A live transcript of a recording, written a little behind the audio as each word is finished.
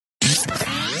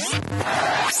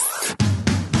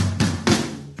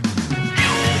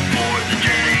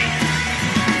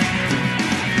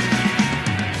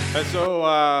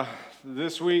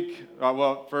This week,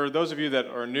 for those of you that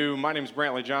are new, my name is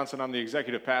Brantley Johnson. I'm the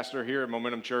executive pastor here at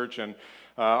Momentum Church, and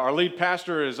our lead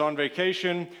pastor is on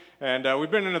vacation, and we've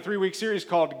been in a 3-week series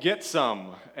called Get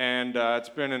Some, and it's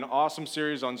been an awesome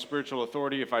series on spiritual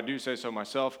authority, if I do say so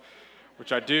myself,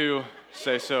 which I do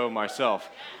say so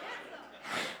myself.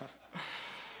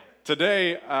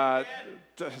 Today,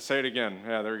 say it again.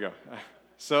 Yeah, there we go.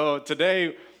 So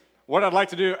today, what I'd like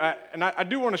to do, and I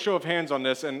do want to show of hands on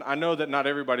this, and I know that not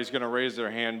everybody's going to raise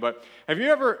their hand, but have you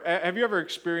ever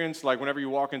experienced, like, whenever you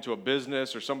walk into a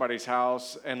business or somebody's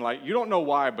house, and, like, you don't know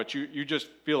why, but you just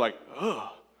feel like, ugh?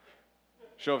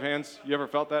 Show of hands, you ever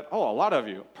felt that? Oh, a lot of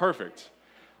you. Perfect.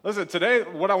 Listen, today,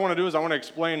 what I want to do is I want to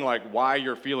explain, like, why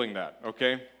you're feeling that,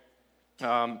 okay?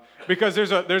 Because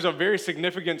there's a very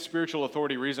significant spiritual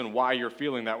authority reason why you're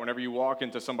feeling that whenever you walk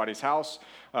into somebody's house,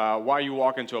 why you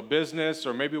walk into a business,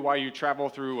 or maybe why you travel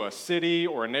through a city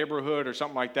or a neighborhood or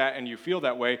something like that, and you feel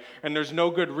that way, and there's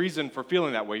no good reason for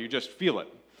feeling that way. You just feel it.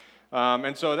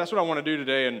 And so that's what I want to do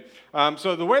today. And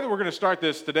so the way that we're going to start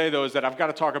this today, though, is that I've got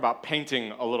to talk about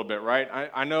painting a little bit, right?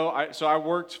 I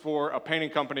worked for a painting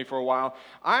company for a while.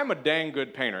 I'm a dang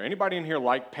good painter. Anybody in here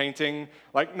like painting?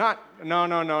 Like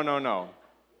no.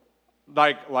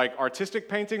 Like artistic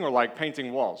painting or like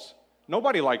painting walls?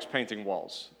 Nobody likes painting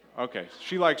walls. Okay,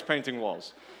 she likes painting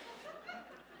walls.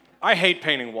 I hate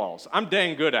painting walls. I'm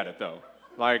dang good at it, though.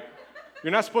 Like,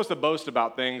 you're not supposed to boast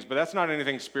about things, but that's not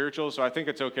anything spiritual, so I think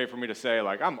it's okay for me to say,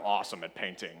 like, I'm awesome at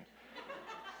painting.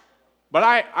 But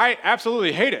I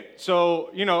absolutely hate it.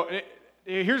 So,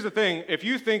 here's the thing. If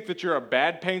you think that you're a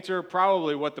bad painter,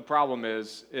 probably what the problem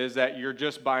is that you're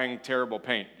just buying terrible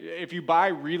paint. If you buy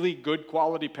really good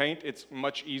quality paint, it's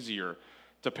much easier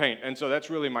to paint. And so that's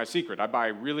really my secret. I buy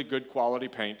really good quality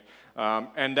paint,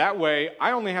 and that way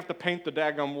I only have to paint the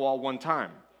daggum wall one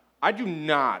time. I do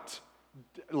not,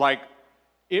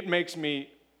 it makes me,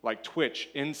 twitch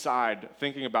inside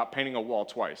thinking about painting a wall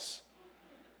twice.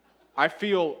 I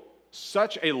feel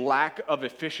such a lack of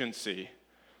efficiency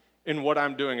in what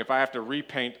I'm doing if I have to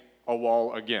repaint a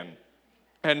wall again.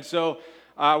 And so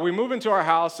we move into our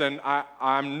house, and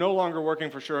I'm no longer working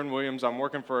for Sherwin-Williams. I'm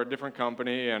working for a different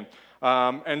company,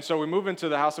 and so we move into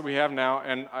the house that we have now,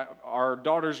 and our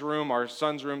daughter's room, our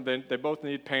son's room, they both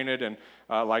need painted, and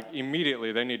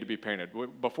immediately they need to be painted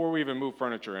before we even move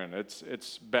furniture in.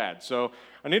 It's bad. So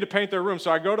I need to paint their room.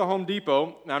 So I go to Home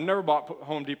Depot. Now, I've never bought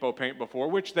Home Depot paint before,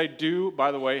 which they do,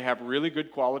 by the way, have really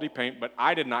good quality paint, but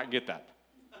I did not get that,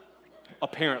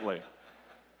 apparently.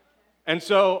 And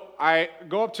so I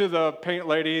go up to the paint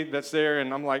lady that's there,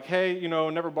 and I'm like, hey,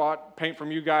 never bought paint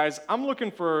from you guys. I'm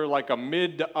looking for like a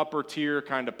mid to upper tier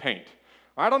kind of paint.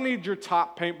 I don't need your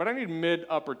top paint, but I need mid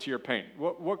upper tier paint.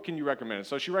 What can you recommend?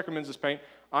 So she recommends this paint.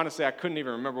 Honestly, I couldn't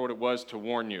even remember what it was to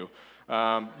warn you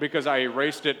because I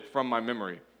erased it from my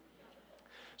memory.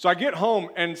 So I get home,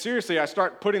 and seriously, I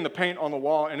start putting the paint on the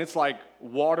wall, and it's like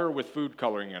water with food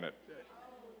coloring in it.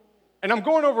 And I'm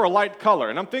going over a light color,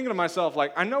 and I'm thinking to myself,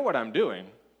 like, I know what I'm doing.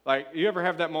 Like, you ever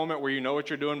have that moment where you know what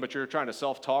you're doing, but you're trying to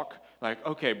self-talk? Like,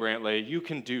 okay, Brantley, you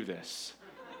can do this.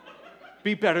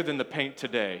 Be better than the paint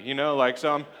today,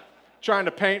 So I'm trying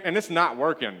to paint, and it's not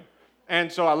working.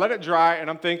 And so I let it dry,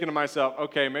 and I'm thinking to myself,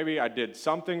 okay, maybe I did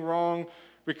something wrong,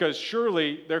 because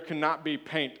surely there cannot be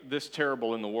paint this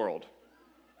terrible in the world.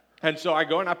 And so I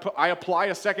go and I apply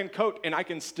a second coat, and I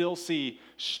can still see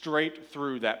straight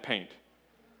through that paint.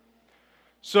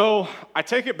 So I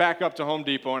take it back up to Home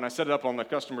Depot, and I set it up on the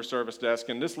customer service desk,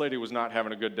 and this lady was not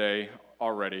having a good day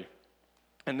already.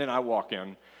 And then I walk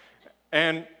in.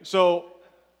 And so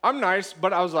I'm nice,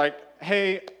 but I was like,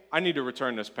 hey, I need to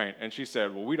return this paint. And she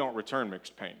said, well, we don't return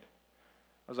mixed paint.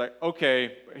 I was like,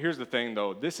 okay, here's the thing,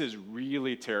 though. This is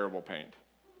really terrible paint.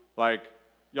 Like,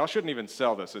 y'all shouldn't even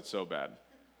sell this. It's so bad.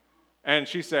 And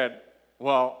she said,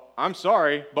 well, I'm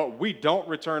sorry, but we don't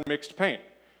return mixed paint.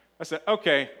 I said,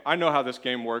 okay, I know how this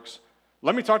game works.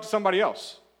 Let me talk to somebody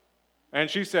else. And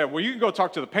she said, well, you can go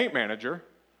talk to the paint manager.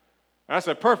 And I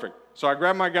said, perfect. So I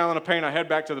grabbed my gallon of paint, I head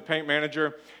back to the paint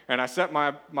manager, and I set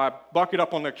my bucket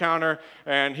up on the counter,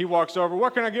 and he walks over,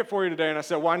 what can I get for you today? And I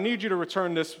said, well, I need you to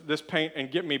return this paint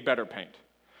and get me better paint.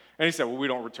 And he said, well, we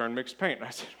don't return mixed paint. And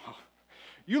I said, well,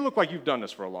 you look like you've done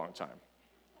this for a long time.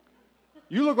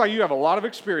 You look like you have a lot of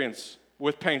experience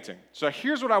with painting. So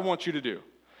here's what I want you to do.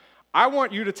 I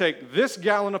want you to take this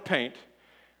gallon of paint,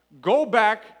 go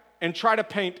back and try to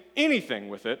paint anything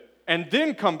with it, and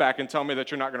then come back and tell me that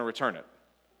you're not going to return it.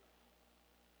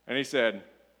 And he said,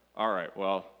 all right,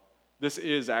 well, this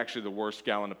is actually the worst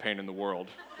gallon of paint in the world.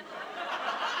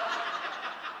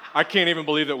 I can't even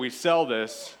believe that we sell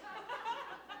this.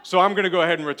 so I'm going to go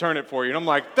ahead and return it for you. And I'm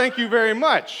like, thank you very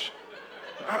much.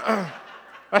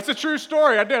 That's a true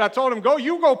story. I did. I told him,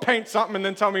 you go paint something and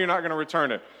then tell me you're not going to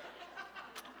return it.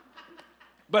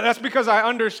 But that's because I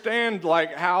understand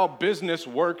like how business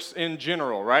works in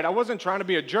general, right? I wasn't trying to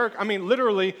be a jerk. I mean,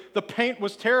 literally, the paint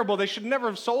was terrible. They should never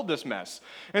have sold this mess.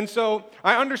 And so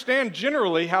I understand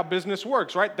generally how business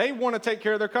works, right? They want to take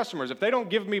care of their customers. If they don't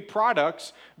give me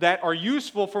products that are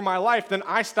useful for my life, then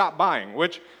I stop buying,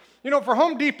 which, for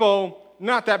Home Depot,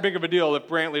 not that big of a deal if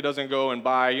Brantley doesn't go and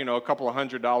buy, a couple of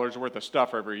 $100s worth of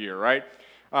stuff every year, right?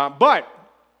 But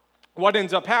what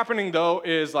ends up happening, though,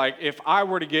 is like if I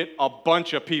were to get a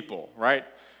bunch of people, right,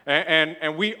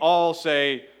 and we all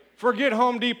say, forget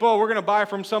Home Depot, we're going to buy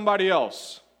from somebody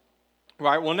else,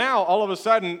 right? Well, now, all of a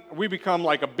sudden, we become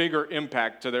like a bigger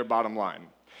impact to their bottom line.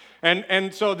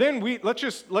 And so then let's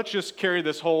just carry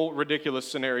this whole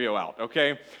ridiculous scenario out,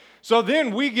 okay? So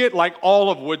then we get like all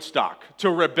of Woodstock to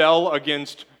rebel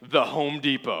against the Home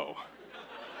Depot.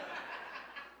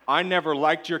 I never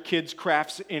liked your kids'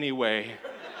 crafts anyway.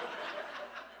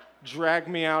 Drag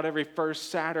me out every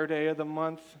first Saturday of the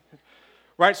month.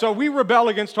 Right, so we rebel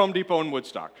against Home Depot and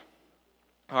Woodstock.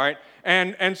 All right,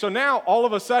 and so now all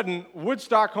of a sudden,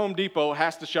 Woodstock Home Depot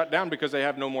has to shut down because they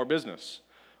have no more business.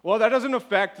 Well, that doesn't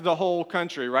affect the whole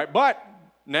country, right? But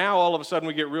now all of a sudden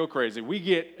we get real crazy. We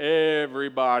get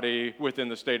everybody within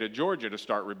the state of Georgia to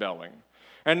start rebelling.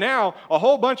 And now a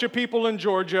whole bunch of people in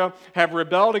Georgia have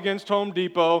rebelled against Home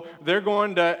Depot. They're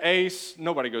going to Ace.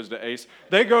 Nobody goes to Ace.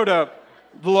 They go to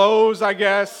Lowe's, I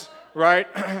guess, right?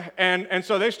 And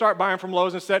so they start buying from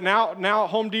Lowe's instead. Now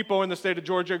Home Depot in the state of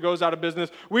Georgia goes out of business.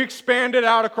 We expand it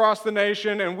out across the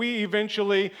nation, and we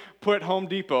eventually put Home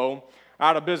Depot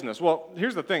out of business. Well,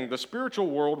 here's the thing. The spiritual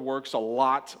world works a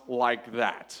lot like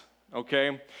that,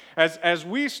 okay? As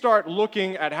we start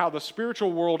looking at how the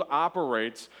spiritual world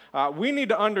operates, we need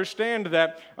to understand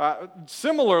that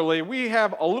similarly, we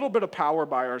have a little bit of power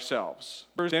by ourselves.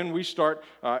 Then we start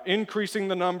increasing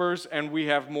the numbers and we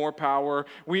have more power.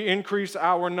 We increase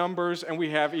our numbers and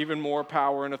we have even more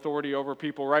power and authority over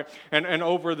people, right? And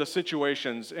over the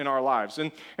situations in our lives.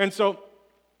 And so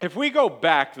if we go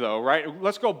back, though, right,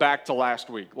 let's go back to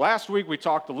last week. Last week, we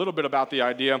talked a little bit about the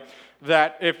idea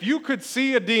that if you could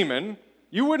see a demon,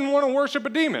 you wouldn't want to worship a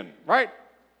demon, right?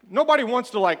 Nobody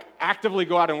wants to, like, actively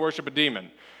go out and worship a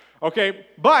demon, okay?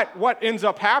 But what ends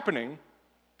up happening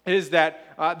is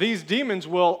that these demons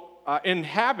will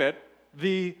inhabit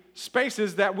the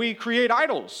spaces that we create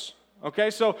idols,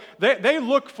 okay? So they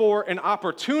look for an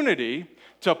opportunity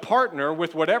to partner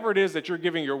with whatever it is that you're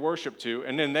giving your worship to,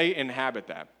 and then they inhabit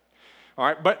that. All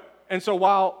right, and so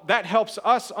while that helps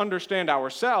us understand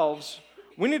ourselves,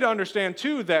 we need to understand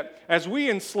too that as we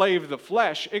enslave the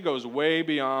flesh, it goes way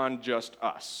beyond just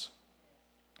us.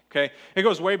 Okay? It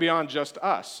goes way beyond just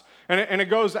us. And it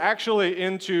goes actually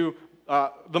into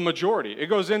the majority. It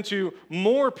goes into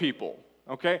more people.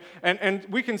 Okay, and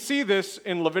we can see this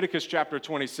in Leviticus chapter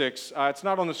 26. It's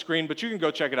not on the screen, but you can go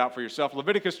check it out for yourself.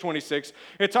 Leviticus 26,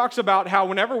 it talks about how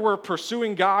whenever we're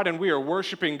pursuing God and we are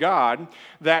worshiping God,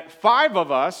 that 5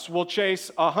 of us will chase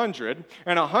 100,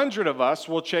 and 100 of us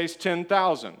will chase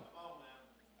 10,000.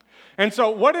 And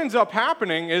so what ends up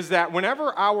happening is that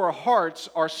whenever our hearts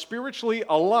are spiritually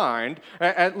aligned,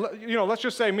 let's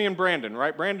just say me and Brandon,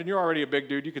 right? Brandon, you're already a big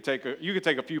dude. You could take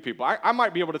a few people. I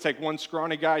might be able to take one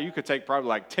scrawny guy. You could take probably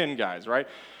like 10 guys, right?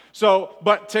 So,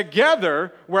 but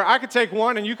together, where I could take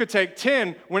one and you could take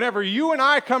 10, whenever you and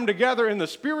I come together in the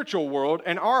spiritual world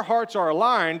and our hearts are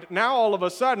aligned, now all of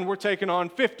a sudden we're taking on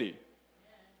 50.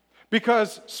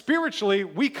 Because spiritually,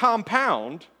 we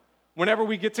compound whenever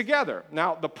we get together.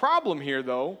 Now, the problem here,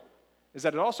 though, is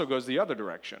that it also goes the other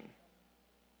direction.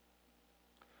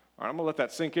 All right, I'm going to let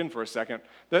that sink in for a second.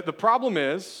 The problem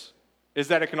is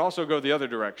that it can also go the other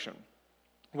direction,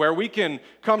 where we can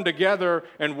come together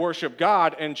and worship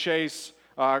God and chase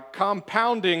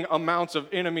compounding amounts of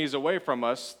enemies away from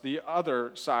us. The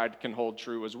other side can hold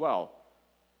true as well.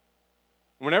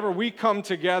 Whenever we come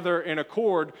together in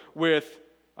accord with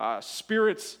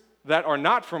spirits that are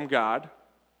not from God,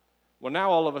 well,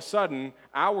 now all of a sudden,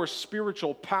 our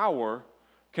spiritual power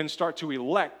can start to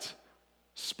elect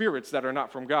spirits that are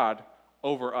not from God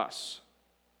over us.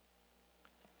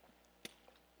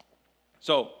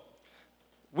 So,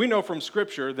 we know from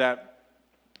Scripture that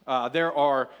there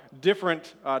are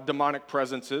different demonic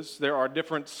presences. There are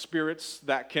different spirits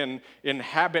that can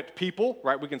inhabit people,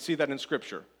 right? We can see that in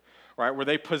Scripture. right? Where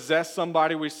they possess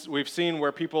somebody. We've seen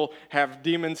where people have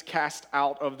demons cast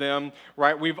out of them,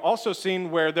 right? We've also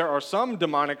seen where there are some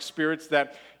demonic spirits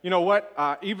that, you know what,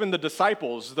 even the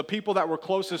disciples, the people that were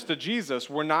closest to Jesus,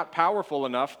 were not powerful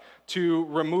enough to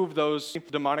remove those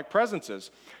demonic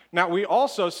presences. Now, we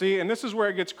also see, and this is where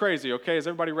it gets crazy, okay? Is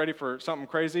everybody ready for something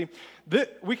crazy?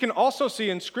 We can also see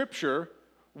in Scripture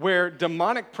where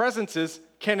demonic presences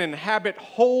can inhabit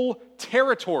whole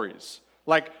territories,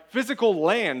 like physical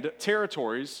land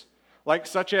territories, like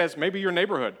such as maybe your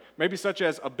neighborhood, maybe such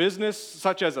as a business,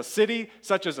 such as a city,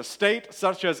 such as a state,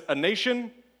 such as a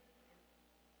nation.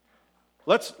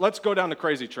 Let's go down the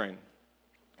crazy train.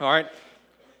 All right?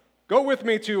 Go with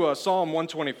me to Psalm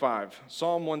 125.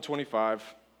 Psalm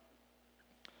 125.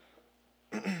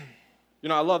 You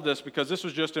know, I love this because this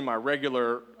was just in my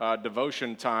regular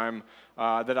devotion time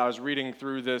that I was reading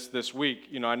through this week.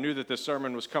 You know, I knew that this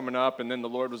sermon was coming up, and then the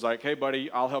Lord was like, hey,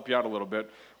 buddy, I'll help you out a little bit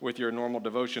with your normal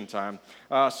devotion time.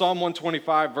 Psalm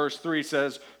 125, verse 3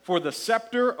 says, for the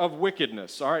scepter of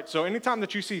wickedness. All right, so anytime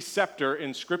that you see scepter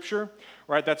in Scripture,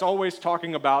 right, that's always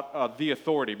talking about the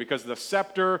authority, because the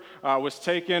scepter was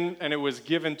taken and it was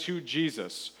given to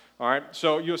Jesus. All right,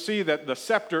 so you'll see that the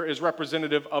scepter is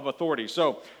representative of authority.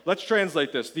 So let's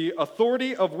translate this. The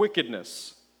authority of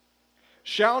wickedness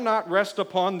shall not rest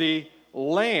upon the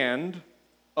land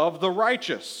of the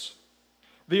righteous.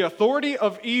 The authority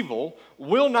of evil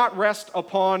will not rest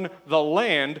upon the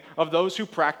land of those who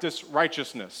practice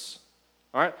righteousness.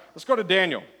 All right, let's go to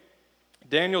Daniel.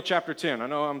 Daniel chapter 10. I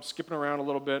know I'm skipping around a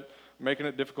little bit, making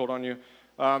it difficult on you.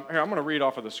 Here, I'm going to read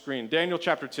off of the screen. Daniel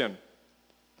chapter 10.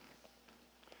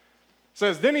 It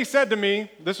says, then he said to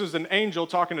me, this was an angel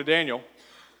talking to Daniel,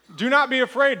 do not be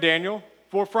afraid, Daniel,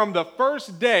 for from the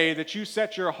first day that you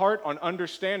set your heart on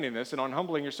understanding this and on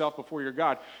humbling yourself before your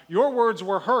God, your words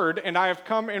were heard, and I have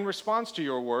come in response to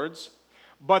your words.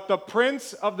 But the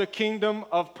prince of the kingdom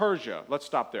of Persia, let's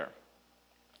stop there.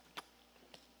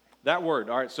 That word,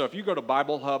 all right, so if you go to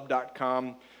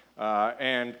BibleHub.com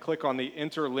and click on the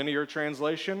interlinear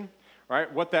translation,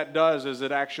 right, what that does is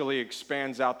it actually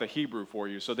expands out the Hebrew for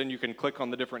you. So then you can click on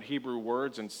the different Hebrew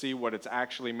words and see what it's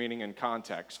actually meaning in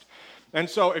context. And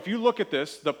so if you look at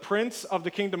this, the prince of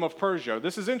the kingdom of Persia,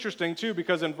 this is interesting too,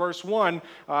 because in verse 1,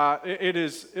 it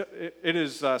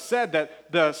is said that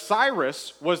the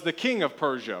Cyrus was the king of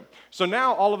Persia. So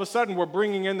now all of a sudden we're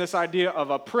bringing in this idea of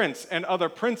a prince and other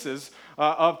princes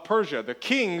of Persia, the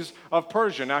kings of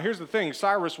Persia. Now here's the thing,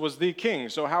 Cyrus was the king,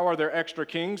 so how are there extra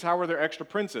kings? How are there extra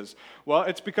princes? Well,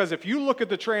 it's because if you look at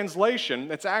the translation,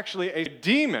 it's actually a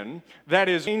demon that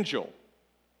is angel.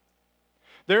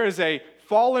 There is a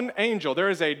fallen angel. There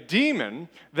is a demon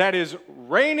that is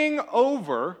reigning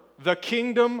over the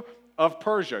kingdom of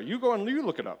Persia. You go and you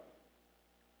look it up.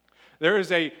 There is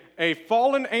a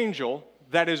fallen angel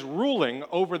that is ruling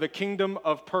over the kingdom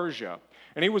of Persia.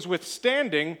 And he was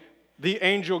withstanding the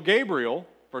angel Gabriel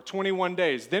for 21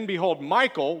 days. Then behold,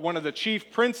 Michael, one of the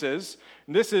chief princes,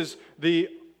 and this is the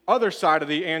other side of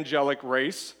the angelic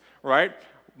race, right?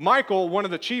 Michael, one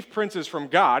of the chief princes from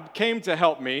God, came to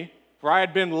help me, for I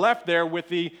had been left there with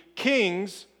the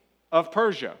kings of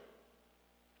Persia.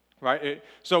 Right?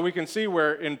 So we can see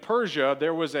where in Persia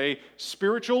there was a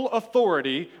spiritual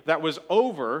authority that was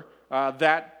over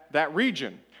that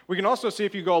region. We can also see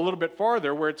if you go a little bit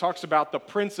farther where it talks about the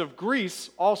prince of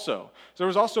Greece also. So there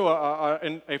was also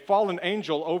a fallen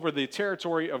angel over the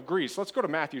territory of Greece. Let's go to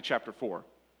Matthew chapter 4.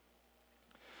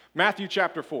 Matthew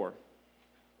chapter 4.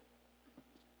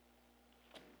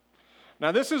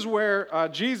 Now, this is where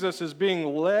Jesus is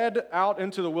being led out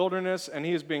into the wilderness, and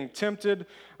he is being tempted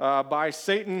by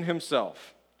Satan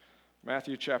himself.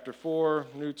 Matthew chapter 4,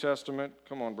 New Testament.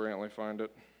 Come on, Brantley, find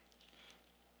it.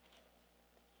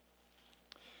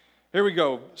 Here we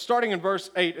go. Starting in verse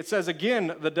 8, it says,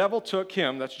 again, the devil took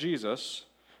him, that's Jesus,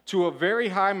 to a very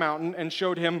high mountain and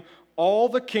showed him all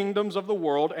the kingdoms of the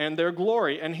world and their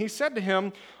glory. And he said to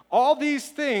him, all these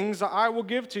things I will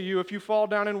give to you if you fall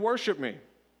down and worship me.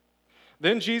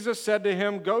 Then Jesus said to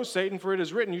him, go, Satan, for it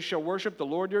is written, you shall worship the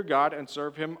Lord your God and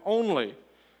serve him only.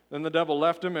 Then the devil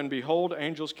left him, and behold,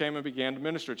 angels came and began to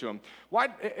minister to him. Why,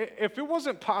 if it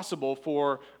wasn't possible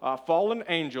for fallen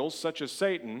angels such as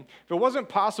Satan, if it wasn't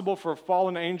possible for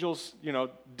fallen angels,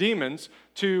 demons,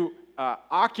 to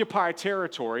occupy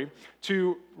territory,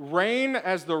 to reign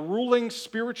as the ruling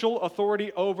spiritual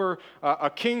authority over a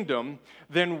kingdom,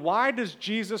 then why does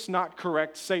Jesus not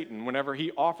correct Satan whenever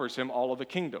he offers him all of the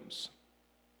kingdoms?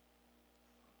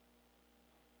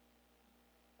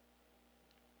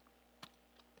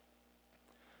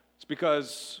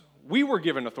 Because we were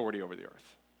given authority over the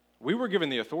earth. We were given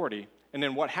the authority, and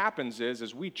then what happens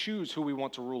is we choose who we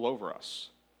want to rule over us.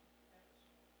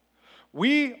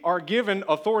 We are given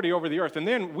authority over the earth, and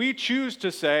then we choose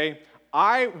to say,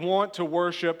 I want to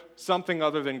worship something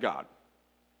other than God.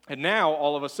 And now,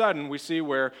 all of a sudden, we see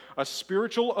where a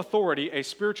spiritual authority, a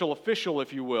spiritual official,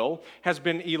 if you will, has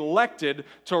been elected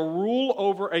to rule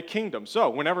over a kingdom. So,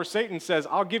 whenever Satan says,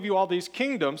 I'll give you all these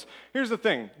kingdoms, here's the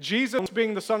thing. Jesus,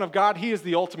 being the Son of God, he is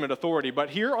the ultimate authority.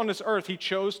 But here on this earth, he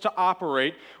chose to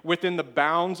operate within the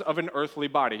bounds of an earthly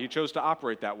body. He chose to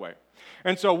operate that way.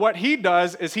 And so what he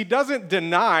does is he doesn't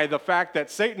deny the fact that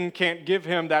Satan can't give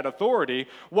him that authority.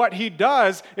 What he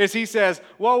does is he says,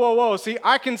 whoa, see,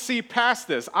 I can see past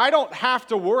this. I don't have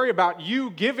to worry about you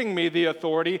giving me the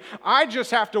authority. I just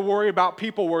have to worry about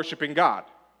people worshiping God.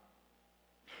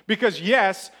 Because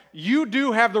yes, you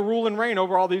do have the rule and reign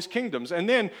over all these kingdoms. And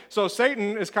then, so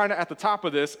Satan is kind of at the top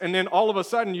of this, and then all of a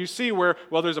sudden you see where,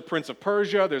 well, there's a prince of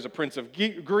Persia, there's a prince of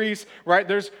Greece, right?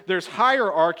 There's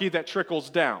hierarchy that trickles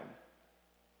down.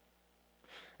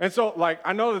 And so,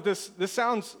 I know that this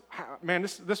sounds, man,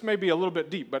 this may be a little bit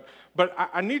deep, but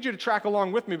I need you to track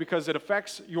along with me because it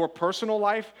affects your personal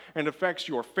life, and it affects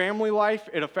your family life,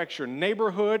 it affects your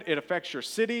neighborhood, it affects your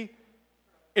city,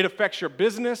 it affects your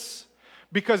business.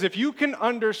 Because if you can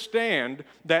understand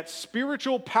that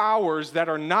spiritual powers that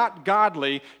are not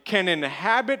godly can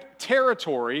inhabit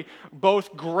territory,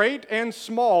 both great and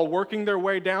small, working their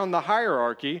way down the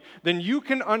hierarchy, then you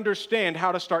can understand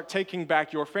how to start taking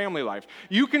back your family life.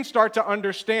 You can start to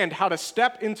understand how to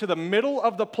step into the middle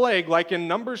of the plague, like in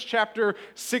Numbers chapter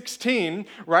 16,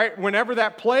 right? Whenever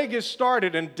that plague is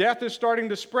started and death is starting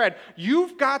to spread,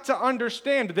 you've got to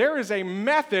understand there is a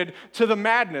method to the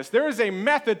madness. There is a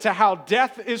method to how death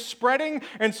is spreading,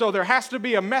 and so there has to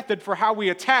be a method for how we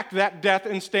attack that death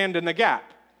and stand in the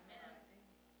gap.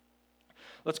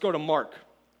 Let's go to Mark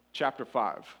chapter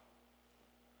 5.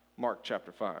 Mark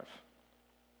chapter 5.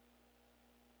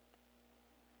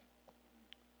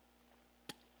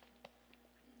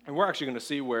 And we're actually going to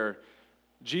see where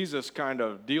Jesus kind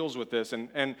of deals with this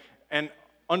and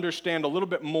understand a little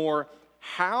bit more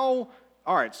how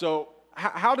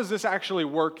does this actually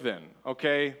work then?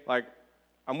 Okay,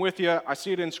 I'm with you, I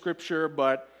see it in Scripture,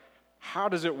 but how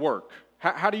does it work?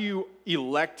 How do you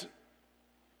elect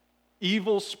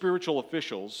evil spiritual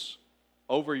officials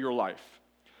over your life?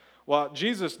 Well,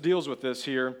 Jesus deals with this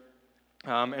here,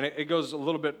 and it goes a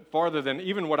little bit farther than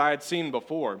even what I had seen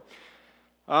before.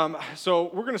 So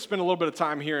we're going to spend a little bit of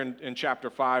time here in chapter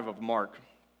 5 of Mark.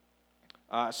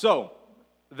 So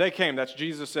they came, that's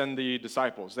Jesus and the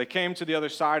disciples. They came to the other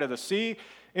side of the sea,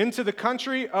 into the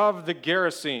country of the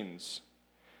Gerasenes.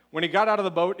 When he got out of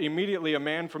the boat, immediately a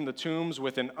man from the tombs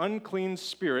with an unclean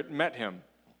spirit met him.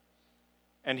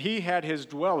 And he had his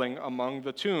dwelling among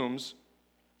the tombs.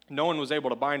 No one was able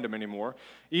to bind him anymore,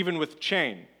 even with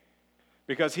chain,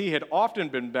 because he had often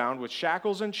been bound with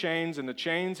shackles and chains, and the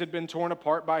chains had been torn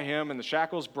apart by him, and the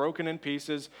shackles broken in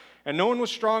pieces, and no one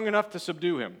was strong enough to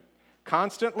subdue him.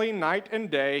 Constantly, night and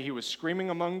day, he was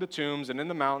screaming among the tombs and in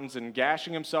the mountains and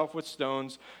gashing himself with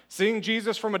stones. Seeing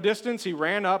Jesus from a distance, he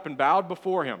ran up and bowed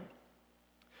before him.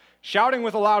 Shouting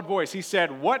with a loud voice, he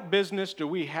said, "What business do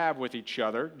we have with each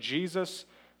other, Jesus,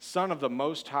 Son of the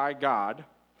Most High God?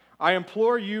 I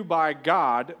implore you by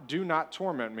God, do not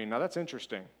torment me." Now that's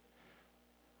interesting.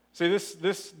 See,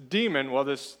 this demon, well,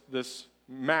 this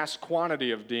mass quantity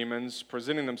of demons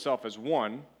presenting themselves as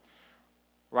one,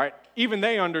 right? Even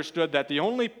they understood that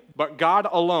but God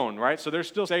alone, right? So they're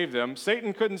still saved them.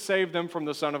 Satan couldn't save them from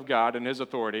the Son of God and his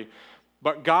authority,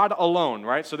 but God alone,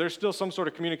 right? So there's still some sort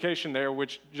of communication there,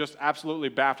 which just absolutely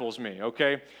baffles me,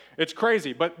 okay? It's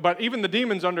crazy, but even the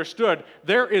demons understood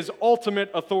there is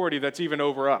ultimate authority that's even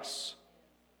over us.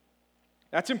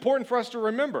 That's important for us to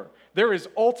remember. There is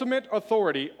ultimate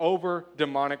authority over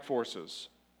demonic forces.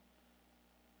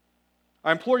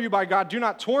 I implore you by God, do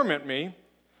not torment me.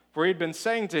 For he had been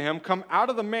saying to him, "Come out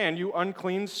of the man, you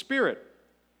unclean spirit."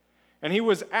 And he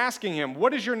was asking him,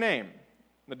 "What is your name?"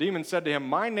 The demon said to him,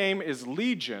 "My name is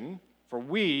Legion, for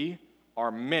we are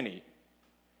many."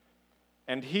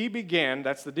 And he began,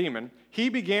 that's the demon, he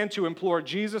began to implore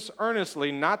Jesus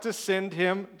earnestly not to send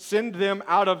them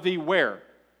out of the where?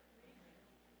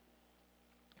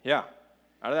 Yeah,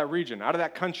 out of that region, out of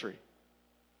that country.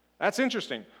 That's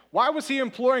interesting. Why was he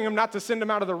imploring him not to send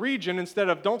him out of the region instead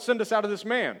of, "Don't send us out of this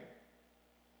man"?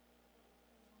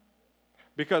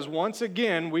 Because once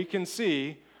again, we can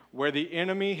see where the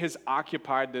enemy has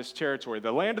occupied this territory.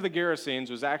 The land of the Gerasenes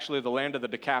was actually the land of the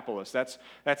Decapolis. That's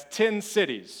 10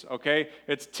 cities, okay?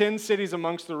 It's 10 cities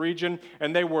amongst the region,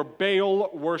 and they were Baal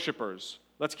worshipers.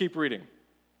 Let's keep reading.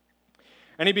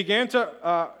 And he began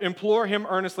to implore him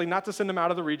earnestly not to send him out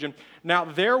of the region. Now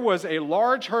there was a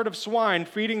large herd of swine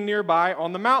feeding nearby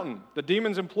on the mountain. The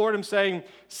demons implored him, saying,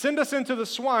 "Send us into the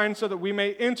swine so that we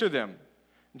may enter them."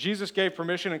 Jesus gave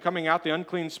permission, and coming out, the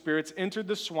unclean spirits entered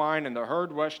the swine, and the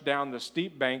herd rushed down the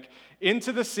steep bank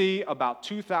into the sea, about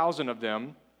 2,000 of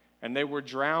them, and they were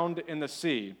drowned in the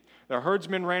sea. The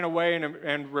herdsmen ran away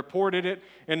and reported it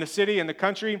in the city and the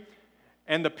country,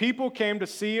 and the people came to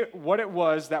see what it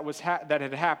was that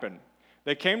had happened.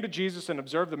 They came to Jesus and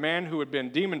observed the man who had been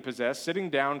demon-possessed, sitting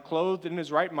down, clothed in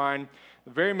his right mind,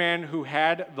 the very man who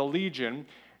had the legion,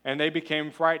 and they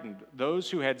became frightened.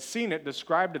 Those who had seen it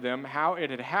described to them how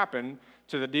it had happened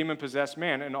to the demon-possessed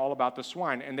man and all about the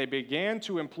swine. And they began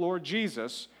to implore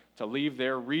Jesus to leave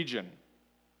their region.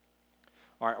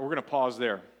 All right, we're going to pause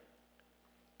there.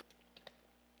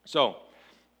 So,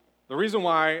 the reason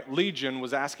why Legion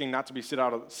was asking not to be sent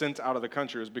out of the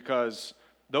country is because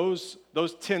those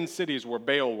 10 cities were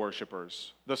Baal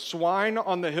worshipers. The swine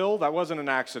on the hill, that wasn't an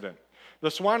accident.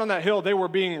 The swine on that hill, they were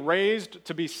being raised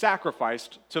to be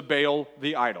sacrificed to Baal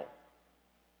the idol.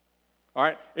 All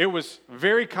right? It was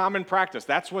very common practice.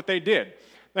 That's what they did.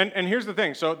 And here's the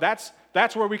thing. So that's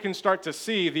where we can start to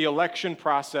see the election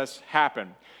process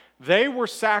happen. They were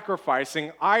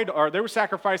sacrificing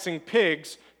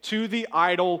pigs to the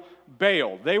idol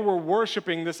Baal. They were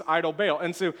worshiping this idol Baal.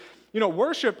 And so,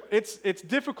 worship, it's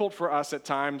difficult for us at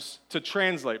times to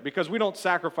translate because we don't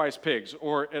sacrifice pigs,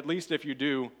 or at least if you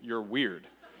do, you're weird.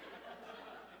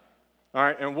 All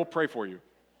right, and we'll pray for you.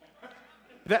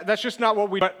 That's just not what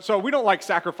we do. So we don't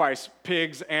sacrifice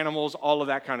pigs, animals, all of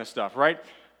that kind of stuff, right?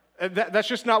 That's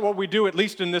just not what we do, at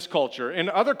least in this culture. In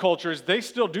other cultures, they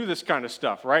still do this kind of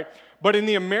stuff, right? But in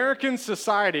the American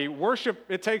society, worship,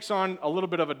 it takes on a little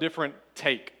bit of a different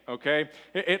take, okay?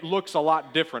 It looks a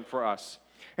lot different for us.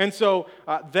 And so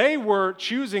they were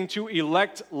choosing to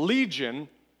elect Legion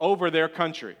over their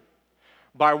country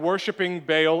by worshiping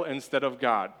Baal instead of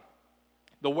God.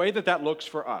 The way that looks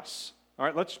for us. All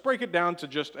right, let's break it down to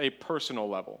just a personal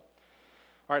level.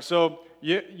 All right, so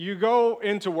you go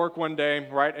into work one day,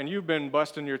 right, and you've been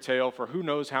busting your tail for who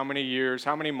knows how many years,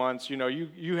 how many months.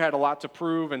 You had a lot to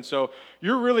prove, and so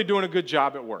you're really doing a good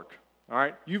job at work. All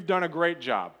right, you've done a great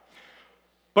job.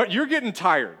 But you're getting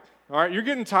tired. All right, you're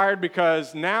getting tired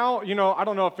because now, I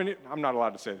don't know if I'm not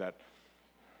allowed to say that.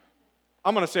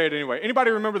 I'm going to say it anyway.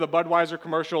 Anybody remember the Budweiser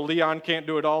commercial, Leon Can't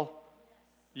Do It All?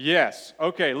 Yes.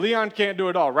 Okay, Leon can't do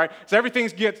it all, right? So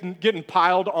everything's getting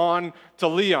piled on to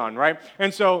Leon, right?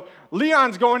 And so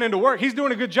Leon's going into work. He's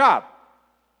doing a good job.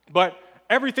 But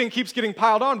everything keeps getting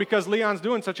piled on because Leon's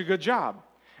doing such a good job.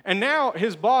 And now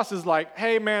his boss is like,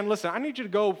 "Hey, man, listen, I need you to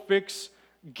go fix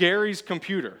Gary's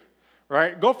computer,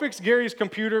 right? Go fix Gary's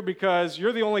computer because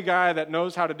you're the only guy that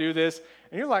knows how to do this."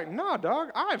 And you're like, "No,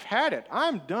 dog, I've had it.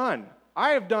 I'm done.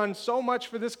 I have done so much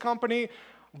for this company.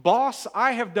 Boss,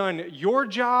 I have done your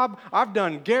job. I've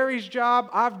done Gary's job.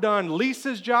 I've done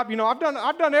Lisa's job.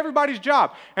 I've done everybody's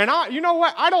job. And you know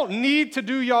what? I don't need to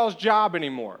do y'all's job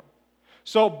anymore.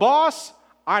 So, boss,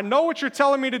 I know what you're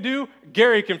telling me to do.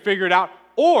 Gary can figure it out.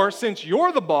 Or, since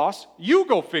you're the boss, you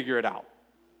go figure it out."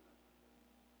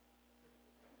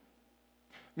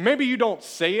 Maybe you don't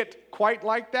say it quite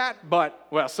like that, but,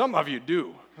 well, some of you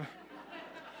do.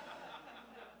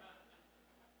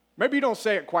 Maybe you don't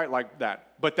say it quite like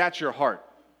that, but that's your heart.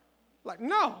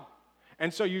 No.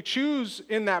 And so you choose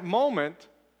in that moment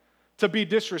to be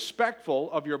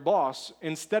disrespectful of your boss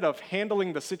instead of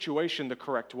handling the situation the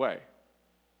correct way.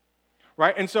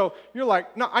 Right? And so you're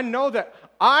like, "No, I know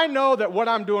that what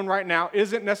I'm doing right now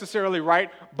isn't necessarily right,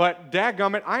 but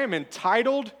dadgummit, I am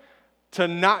entitled to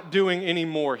not doing any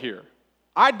more here.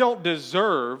 I don't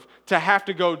deserve to have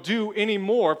to go do any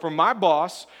more for my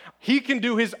boss. He can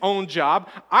do his own job.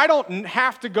 I don't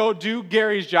have to go do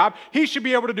Gary's job. He should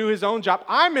be able to do his own job.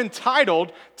 I'm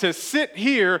entitled to sit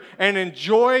here and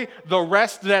enjoy the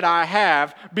rest that I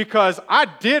have because I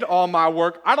did all my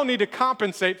work. I don't need to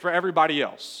compensate for everybody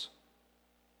else."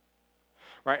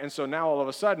 Right? And so now all of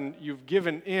a sudden, you've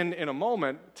given in a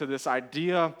moment to this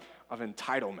idea of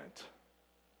entitlement.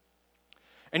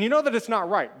 And you know that it's not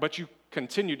right, but you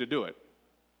continue to do it.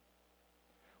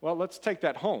 Well, let's take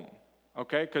that home.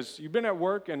 Okay, because you've been at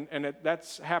work and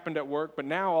that's happened at work, but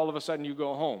now all of a sudden you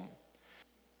go home.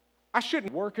 I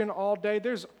shouldn't be working all day.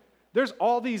 There's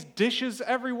all these dishes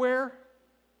everywhere.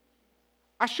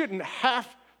 I shouldn't have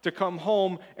to come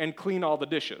home and clean all the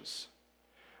dishes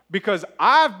because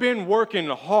I've been working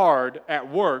hard at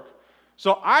work,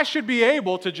 so I should be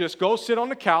able to just go sit on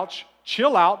the couch,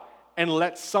 chill out, and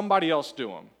let somebody else do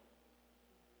them.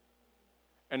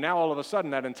 And now all of a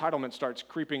sudden that entitlement starts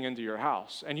creeping into your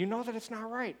house. And you know that it's not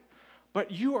right.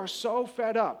 But you are so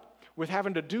fed up with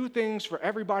having to do things for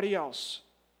everybody else.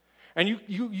 And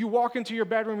you walk into your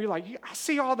bedroom, you're like, I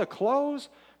see all the clothes.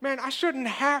 Man, I shouldn't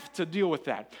have to deal with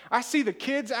that. I see the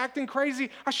kids acting crazy.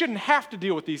 I shouldn't have to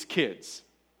deal with these kids.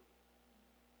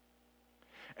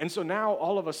 And so now,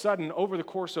 all of a sudden, over the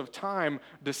course of time,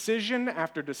 decision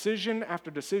after decision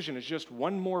after decision is just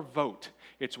one more vote.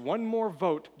 It's one more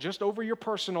vote just over your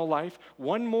personal life,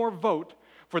 one more vote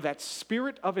for that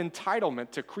spirit of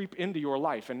entitlement to creep into your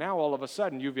life. And now, all of a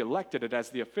sudden, you've elected it as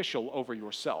the official over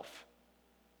yourself.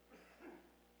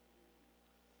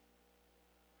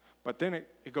 But then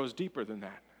it goes deeper than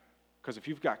that. Because if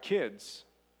you've got kids,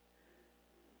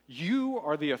 you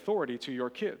are the authority to your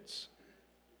kids.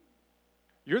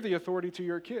 You're the authority to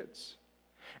your kids.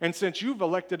 And since you've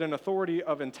elected an authority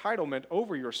of entitlement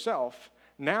over yourself,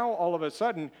 now all of a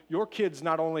sudden, your kids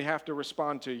not only have to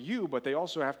respond to you, but they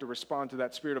also have to respond to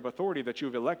that spirit of authority that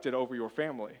you've elected over your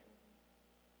family.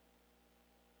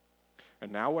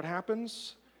 And now what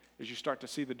happens is you start to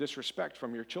see the disrespect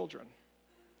from your children.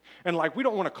 And we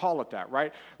don't want to call it that,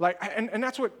 right? And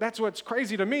that's what's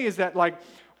crazy to me is that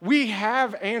we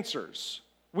have answers.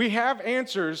 We have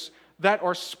answers that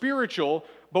are spiritual,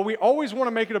 but we always want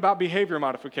to make it about behavior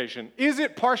modification. Is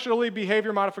it partially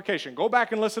behavior modification? Go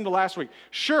back and listen to last week.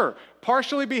 Sure,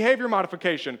 partially behavior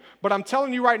modification, but I'm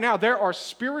telling you right now, there are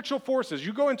spiritual forces.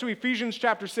 You go into Ephesians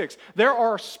chapter 6, there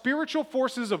are spiritual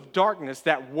forces of darkness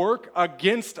that work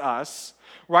against us,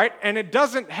 right? And it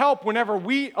doesn't help whenever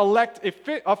we elect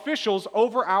officials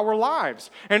over our lives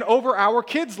and over our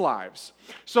kids' lives.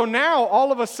 So now,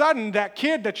 all of a sudden, that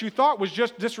kid that you thought was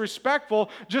just disrespectful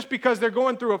just because they're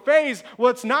going through a phase,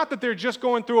 well, it's not that they're just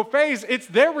going through a phase, it's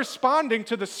they're responding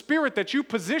to the spirit that you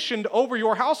positioned over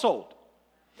your household.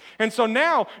 And so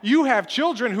now you have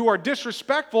children who are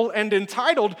disrespectful and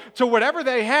entitled to whatever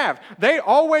they have. They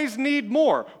always need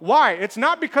more. Why? It's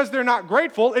not because they're not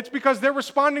grateful. It's because they're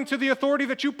responding to the authority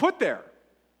that you put there.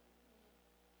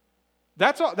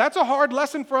 That's a hard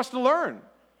lesson for us to learn.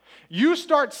 You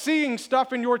start seeing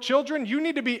stuff in your children, you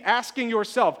need to be asking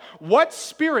yourself, what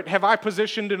spirit have I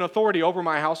positioned in authority over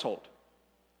my household?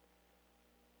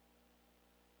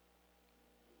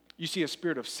 You see a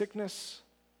spirit of sickness.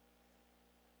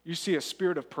 You see a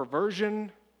spirit of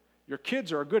perversion. Your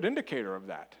kids are a good indicator of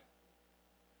that.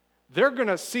 They're going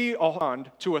to see a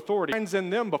hand to authority in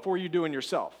them before you do in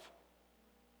yourself.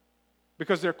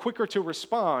 Because they're quicker to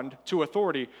respond to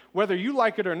authority, whether you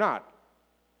like it or not.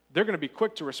 They're going to be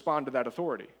quick to respond to that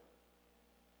authority.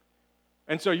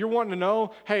 And so you're wanting to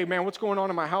know, hey, man, what's going on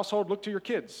in my household? Look to your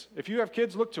kids. If you have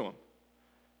kids, look to them.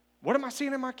 What am I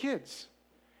seeing in my kids?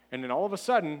 And then all of a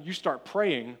sudden, you start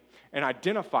praying and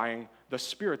identifying the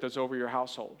spirit that's over your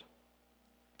household.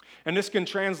 And this can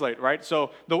translate, right?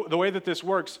 So the way that this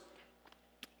works,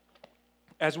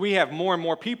 as we have more and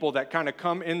more people that kind of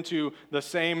come into the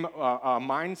same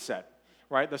mindset,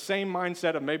 right? The same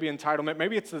mindset of maybe entitlement.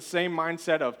 Maybe it's the same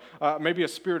mindset of maybe a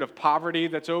spirit of poverty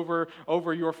that's over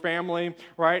your family,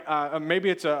 right? Maybe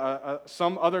it's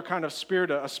some other kind of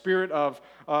spirit, a spirit of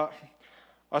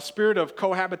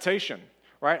cohabitation,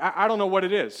 right? I don't know what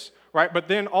it is. Right? But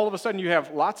then all of a sudden you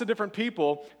have lots of different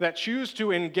people that choose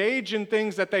to engage in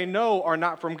things that they know are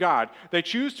not from God. They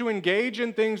choose to engage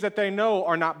in things that they know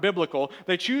are not biblical.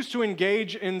 They choose to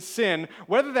engage in sin,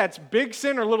 whether that's big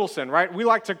sin or little sin, right? We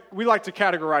like to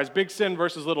categorize big sin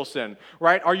versus little sin,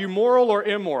 right? Are you moral or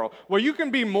immoral? Well, you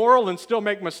can be moral and still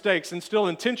make mistakes and still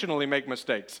intentionally make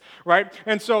mistakes, right?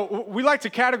 And so we like to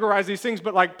categorize these things,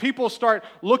 but people start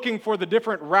looking for the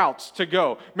different routes to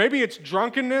go. Maybe it's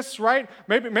drunkenness, right?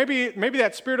 Maybe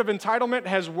that spirit of entitlement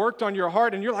has worked on your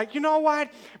heart and you're like, you know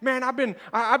what? Man, I've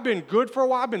been good for a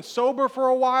while. I've been sober for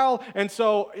a while. And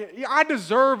so I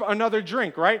deserve another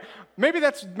drink, right? Maybe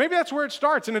that's where it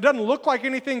starts and it doesn't look like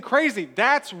anything crazy.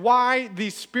 That's why the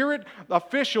spirit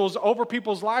officials over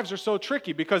people's lives are so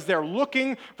tricky, because they're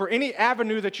looking for any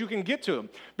avenue that you can get to them,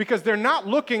 because they're not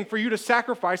looking for you to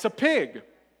sacrifice a pig.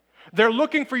 They're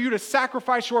looking for you to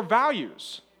sacrifice your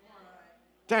values.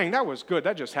 Dang, that was good.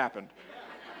 That just happened.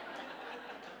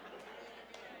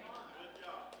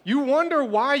 You wonder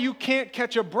why you can't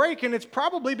catch a break, and it's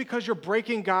probably because you're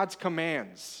breaking God's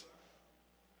commands.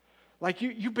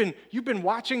 You've been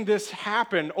watching this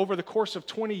happen over the course of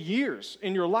 20 years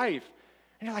in your life,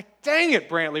 and you're like, dang it,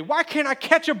 Brantley, why can't I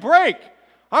catch a break?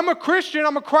 I'm a Christian,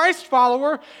 I'm a Christ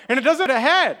follower, and it doesn't get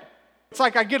ahead. It's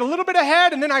like I get a little bit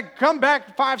ahead, and then I come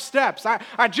back 5 steps.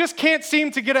 I just can't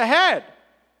seem to get ahead.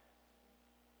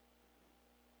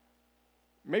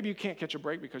 Maybe you can't catch a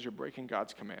break because you're breaking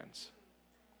God's commands.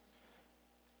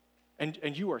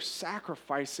 And you are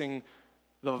sacrificing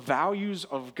the values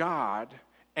of God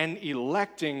and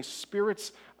electing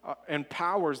spirits and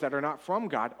powers that are not from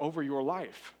God over your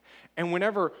life. And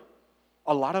whenever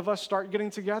a lot of us start getting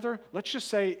together, let's just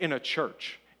say in a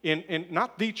church, in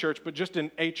not the church, but just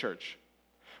in a church.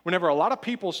 Whenever a lot of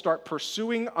people start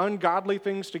pursuing ungodly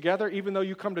things together, even though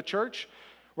you come to church,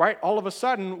 right, all of a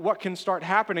sudden what can start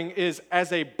happening is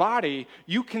as a body,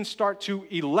 you can start to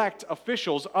elect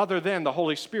officials other than the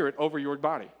Holy Spirit over your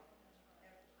body.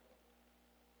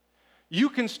 You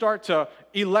can start to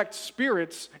elect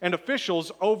spirits and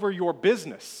officials over your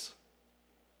business.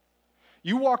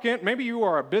 You walk in, maybe you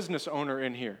are a business owner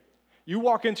in here. You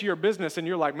walk into your business and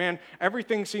you're like, man,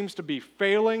 everything seems to be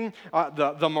failing.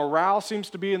 The morale seems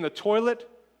to be in the toilet.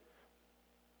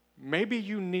 Maybe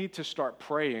you need to start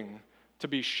praying to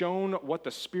be shown what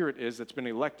the spirit is that's been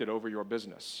elected over your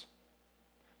business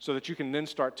so that you can then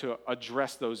start to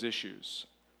address those issues.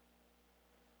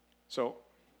 So,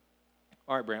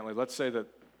 all right, Brantley, let's say that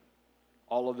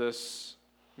all of this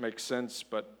makes sense,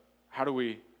 but how do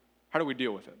we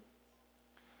deal with it?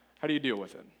 How do you deal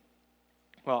with it?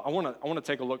 Well, I want to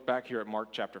take a look back here at Mark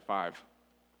chapter 5.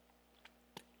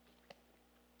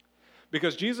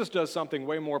 Because Jesus does something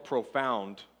way more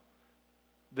profound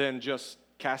than just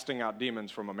casting out demons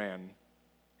from a man.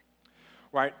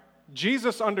 Right?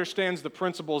 Jesus understands the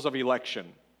principles of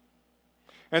election.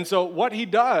 And so what he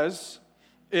does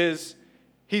is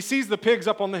he sees the pigs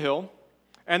up on the hill,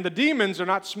 and the demons are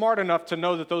not smart enough to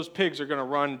know that those pigs are going to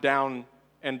run down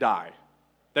and die.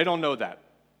 They don't know that.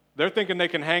 They're thinking they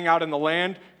can hang out in the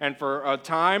land, and for a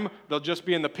time, they'll just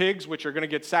be in the pigs, which are going to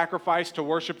get sacrificed to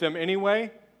worship them anyway,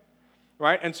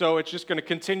 right? And so it's just going to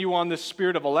continue on this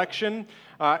spirit of election.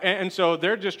 And so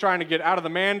they're just trying to get out of the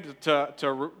man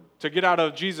to get out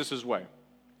of Jesus' way.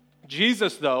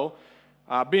 Jesus, though,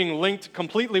 being linked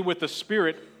completely with the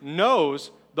Spirit,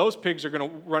 knows those pigs are going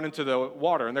to run into the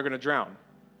water, and they're going to drown.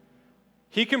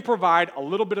 He can provide a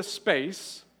little bit of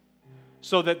space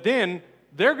so that then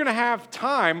they're going to have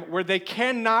time where they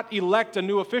cannot elect a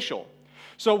new official.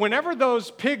 So whenever those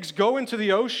pigs go into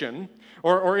the ocean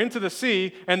or into the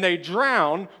sea and they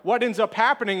drown, what ends up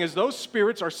happening is those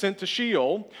spirits are sent to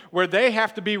Sheol where they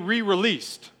have to be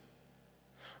re-released.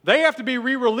 They have to be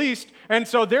re-released, and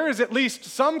so there is at least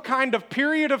some kind of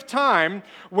period of time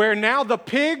where now the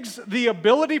pigs, the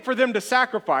ability for them to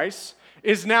sacrifice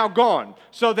is now gone.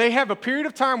 So they have a period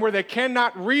of time where they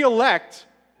cannot re-elect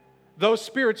those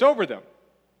spirits over them.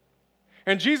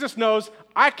 And Jesus knows,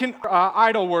 I can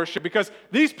idol worship because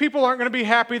these people aren't going to be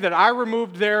happy that I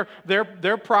removed their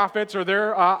prophets or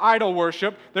their idol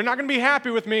worship. They're not going to be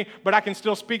happy with me, but I can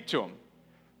still speak to them.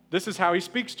 This is how he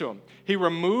speaks to them. He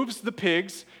removes the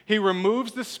pigs. He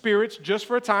removes the spirits just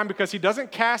for a time because he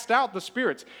doesn't cast out the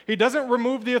spirits. He doesn't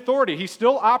remove the authority. He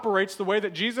still operates the way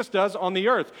that Jesus does on the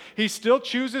earth. He still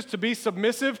chooses to be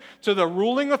submissive to the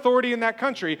ruling authority in that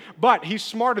country, but he's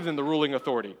smarter than the ruling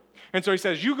authority. And so he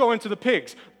says, you go into the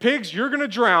pigs. Pigs, you're going to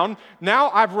drown. Now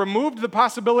I've removed the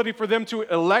possibility for them to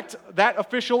elect that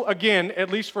official again, at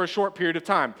least for a short period of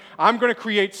time. I'm going to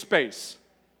create space.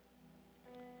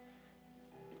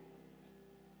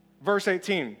 Verse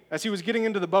 18, as he was getting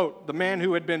into the boat, the man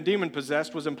who had been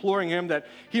demon-possessed was imploring him that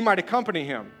he might accompany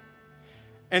him.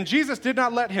 And Jesus did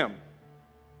not let him.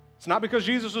 It's not because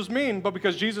Jesus was mean, but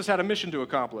because Jesus had a mission to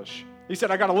accomplish. He said,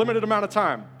 I got a limited amount of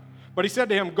time. But he said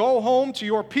to him, go home to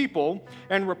your people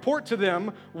and report to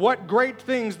them what great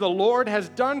things the Lord has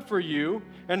done for you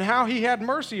and how he had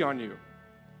mercy on you.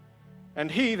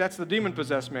 And he, that's the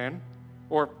demon-possessed man,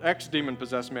 or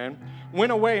ex-demon-possessed man,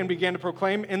 went away and began to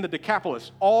proclaim in the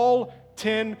Decapolis, all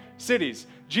 10 cities.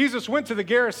 Jesus went to the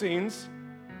Gerasenes,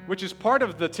 which is part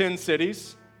of the 10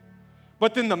 cities,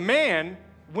 but then the man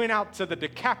went out to the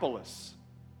Decapolis,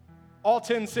 all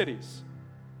 10 cities.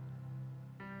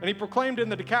 And he proclaimed in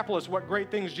the Decapolis what great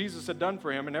things Jesus had done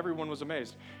for him, and everyone was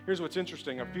amazed. Here's what's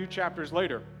interesting. A few chapters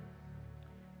later,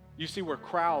 you see where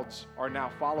crowds are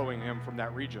now following him from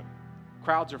that region.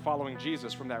 Crowds are following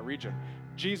Jesus from that region.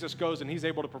 Jesus goes and he's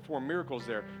able to perform miracles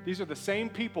there. These are the same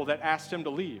people that asked him to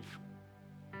leave.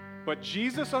 But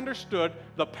Jesus understood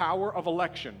the power of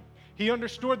election. He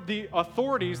understood the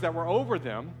authorities that were over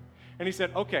them, and he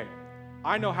said, okay,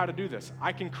 I know how to do this.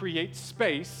 I can create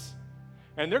space.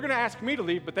 And they're going to ask me to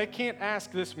leave, but they can't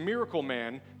ask this miracle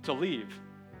man to leave.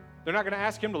 They're not going to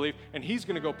ask him to leave, and he's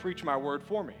going to go preach my word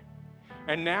for me.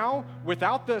 And now,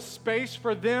 without the space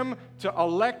for them to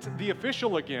elect the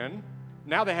official again,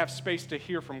 now they have space to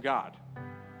hear from God.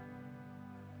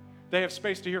 They have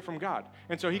space to hear from God.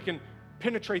 And so he can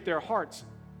penetrate their hearts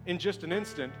in just an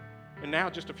instant. And now,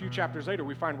 just a few chapters later,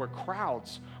 we find where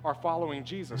crowds are following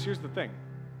Jesus. Here's the thing.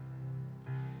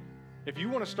 if you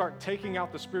want to start taking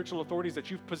out the spiritual authorities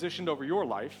that you've positioned over your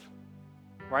life,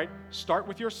 right? Start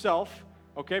with yourself,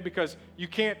 okay? Because you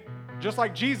can't, just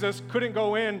like Jesus couldn't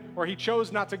go in, or he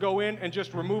chose not to go in and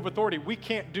just remove authority. We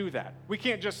can't do that. We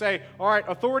can't just say, all right,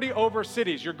 authority over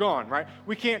cities, you're gone, right?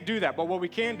 We can't do that. But what we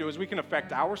can do is we can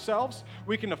affect ourselves,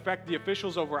 we can affect the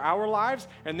officials over our lives,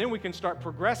 and then we can start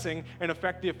progressing and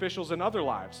affect the officials in other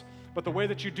lives. But the way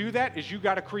that you do that is you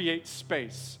got to create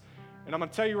space. And I'm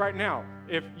going to tell you right now,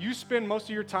 if you spend most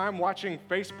of your time watching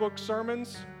Facebook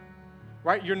sermons,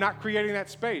 right, you're not creating that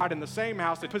space. In the same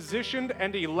house that positioned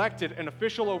and elected an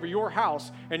official over your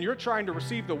house, and you're trying to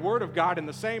receive the word of God in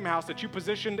the same house that you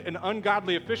positioned an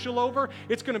ungodly official over,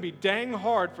 it's going to be dang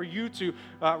hard for you to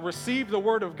receive the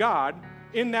word of God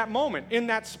in that moment, in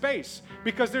that space,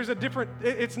 because there's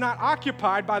it's not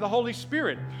occupied by the Holy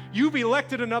Spirit. You've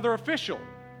elected another official.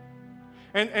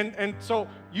 And so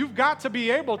you've got to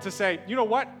be able to say, you know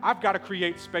what, I've got to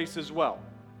create space as well.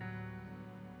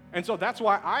 And so that's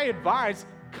why I advise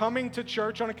coming to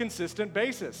church on a consistent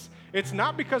basis. It's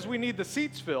not because we need the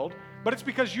seats filled, but it's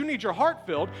because you need your heart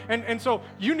filled. And so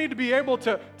you need to be able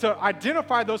to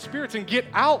identify those spirits and get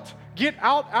out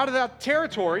of that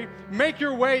territory, make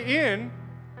your way in,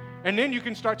 and then you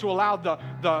can start to allow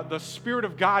the Spirit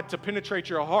of God to penetrate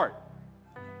your heart.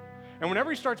 And whenever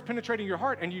he starts penetrating your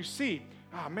heart and you see,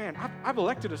 oh man, I've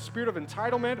elected a spirit of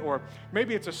entitlement, or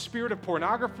maybe it's a spirit of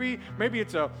pornography, maybe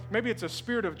it's a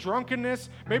spirit of drunkenness,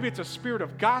 maybe it's a spirit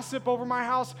of gossip over my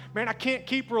house. Man, I can't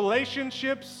keep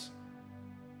relationships.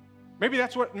 Maybe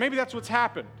that's what's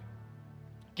happened.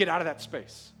 Get out of that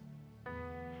space.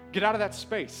 Get out of that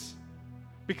space,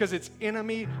 because it's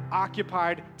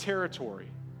enemy-occupied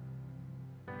territory.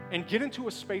 And get into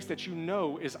a space that you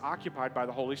know is occupied by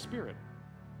the Holy Spirit,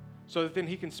 so that then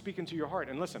he can speak into your heart.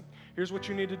 And listen, here's what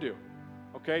you need to do,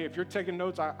 okay? If you're taking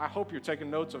notes, I hope you're taking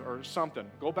notes or something.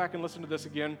 Go back and listen to this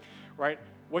again, right?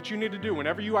 What you need to do,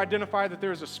 whenever you identify that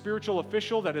there's a spiritual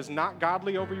official that is not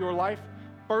godly over your life,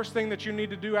 first thing that you need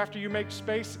to do after you make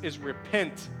space is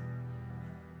repent.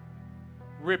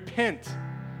 Repent.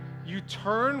 You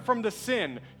turn from the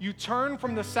sin. You turn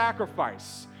from the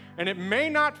sacrifice. And it may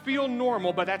not feel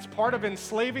normal, but that's part of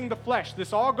enslaving the flesh.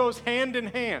 This all goes hand in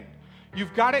hand.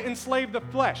 You've got to enslave the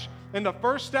flesh. And the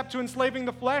first step to enslaving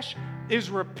the flesh is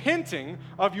repenting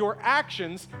of your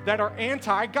actions that are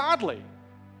anti-godly.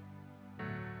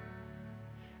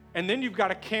 And then you've got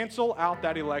to cancel out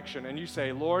that election. And you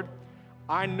say, Lord,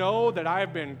 I know that I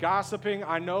have been gossiping.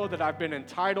 I know that I've been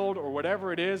entitled or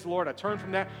whatever it is. Lord, I turn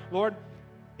from that. Lord,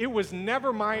 it was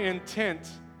never my intent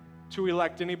to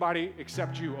elect anybody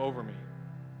except you over me.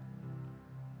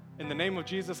 In the name of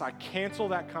Jesus, I cancel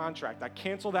that contract. I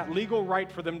cancel that legal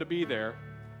right for them to be there.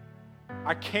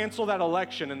 I cancel that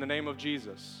election in the name of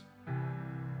Jesus.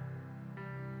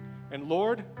 And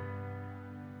Lord,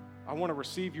 I want to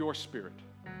receive your Spirit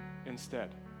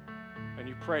instead. And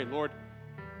you pray, Lord,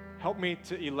 help me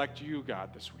to elect you,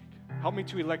 God, this week. Help me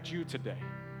to elect you today.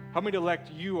 Help me to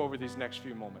elect you over these next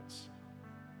few moments.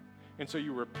 And so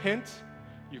you repent,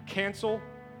 you cancel,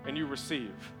 and you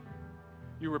receive.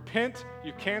 You repent,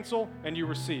 you cancel, and you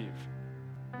receive.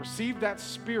 Receive that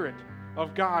Spirit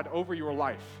of God over your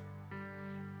life.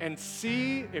 And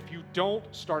see if you don't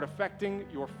start affecting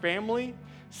your family.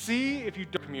 See if you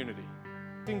don't community.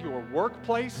 Your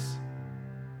workplace.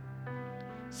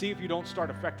 See if you don't start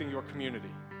affecting your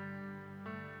community.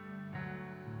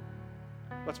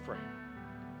 Let's pray.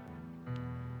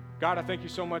 God, I thank you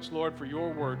so much, Lord, for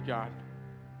your word, God.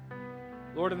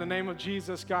 Lord, in the name of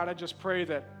Jesus, God, I just pray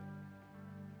that,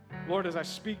 Lord, as I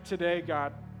speak today,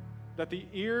 God, that the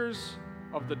ears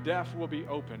of the deaf will be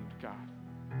opened, God.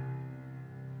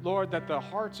 Lord, that the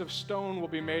hearts of stone will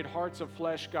be made hearts of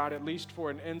flesh, God, at least for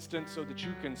an instant, so that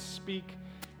you can speak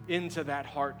into that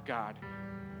heart, God.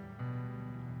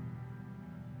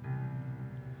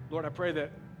 Lord, I pray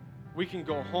that we can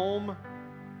go home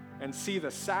and see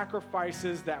the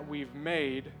sacrifices that we've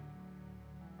made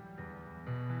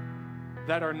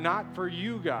that are not for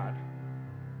you, God.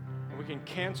 And we can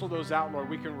cancel those out, Lord.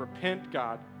 We can repent,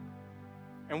 God.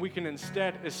 And we can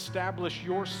instead establish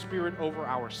your Spirit over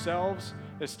ourselves,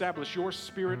 establish your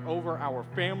Spirit over our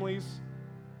families.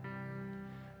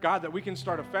 God, that we can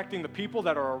start affecting the people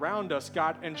that are around us,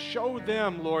 God, and show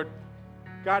them, Lord,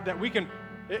 God, that we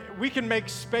can make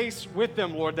space with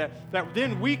them, Lord, that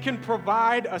then we can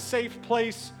provide a safe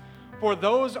place for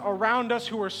those around us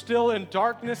who are still in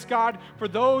darkness, God, for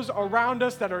those around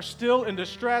us that are still in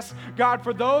distress, God,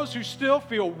 for those who still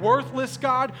feel worthless,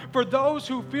 God, for those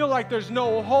who feel like there's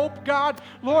no hope, God.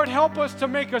 Lord, help us to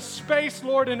make a space,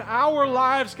 Lord, in our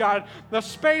lives, God, the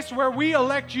space where we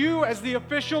elect you as the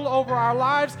official over our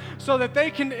lives so that they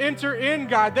can enter in,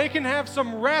 God. They can have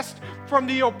some rest from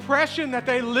the oppression that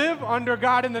they live under,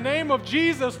 God. In the name of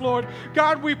Jesus, Lord,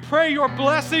 God, we pray your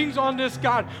blessings on this,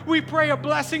 God. We pray a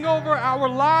blessing over our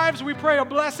lives. We pray a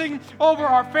blessing over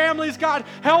our families, God.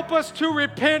 Help us to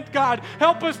repent, God.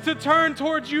 Help us to turn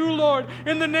towards you, Lord,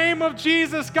 in the name of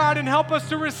Jesus, God, and help us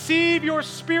to receive your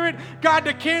Spirit, God,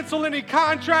 to cancel any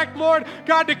contract, Lord,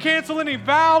 God, to cancel any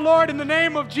vow, Lord, in the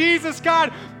name of Jesus,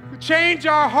 God. Change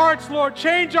our hearts, Lord.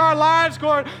 Change our lives,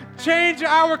 Lord. Change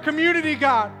our community,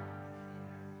 God.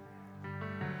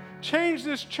 Change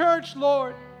this church,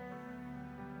 Lord.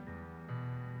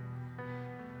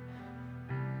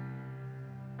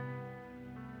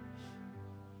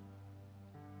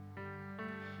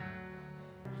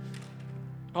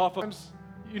 Oftentimes,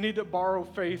 you need to borrow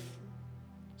faith.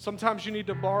 Sometimes you need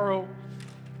to borrow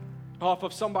off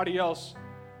of somebody else.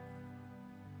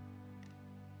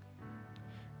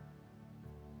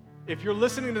 If you're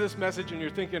listening to this message and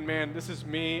you're thinking, man, this is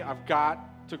me, I've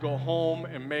got to go home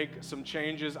and make some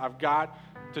changes. I've got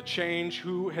to change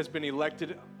who has been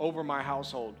elected over my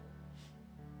household.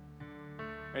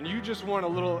 And you just want a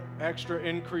little extra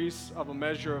increase of a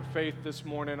measure of faith this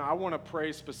morning, I want to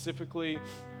pray specifically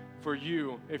for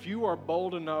you. If you are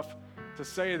bold enough to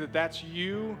say that that's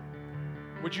you,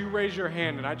 would you raise your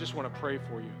hand, and I just want to pray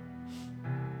for you.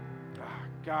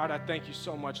 God, I thank you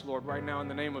so much, Lord, right now in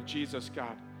the name of Jesus,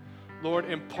 God. Lord,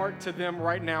 impart to them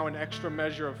right now an extra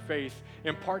measure of faith.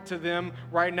 Impart to them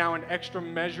right now an extra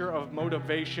measure of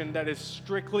motivation that is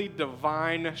strictly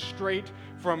divine, straight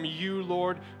from you,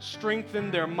 Lord. Strengthen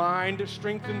their mind,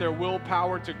 strengthen their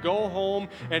willpower to go home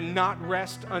and not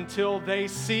rest until they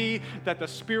see that the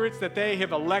spirits that they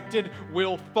have elected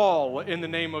will fall in the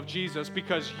name of Jesus,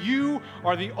 because you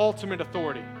are the ultimate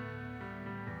authority.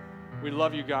 We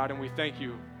love you, God, and we thank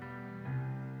you.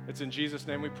 It's in Jesus'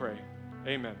 name we pray.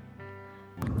 Amen.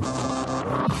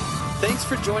 Thanks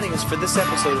for joining us for this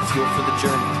episode of Fuel for the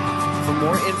Journey. For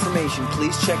more information,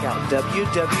 please check out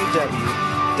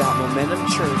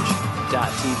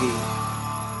www.momentumchurch.tv.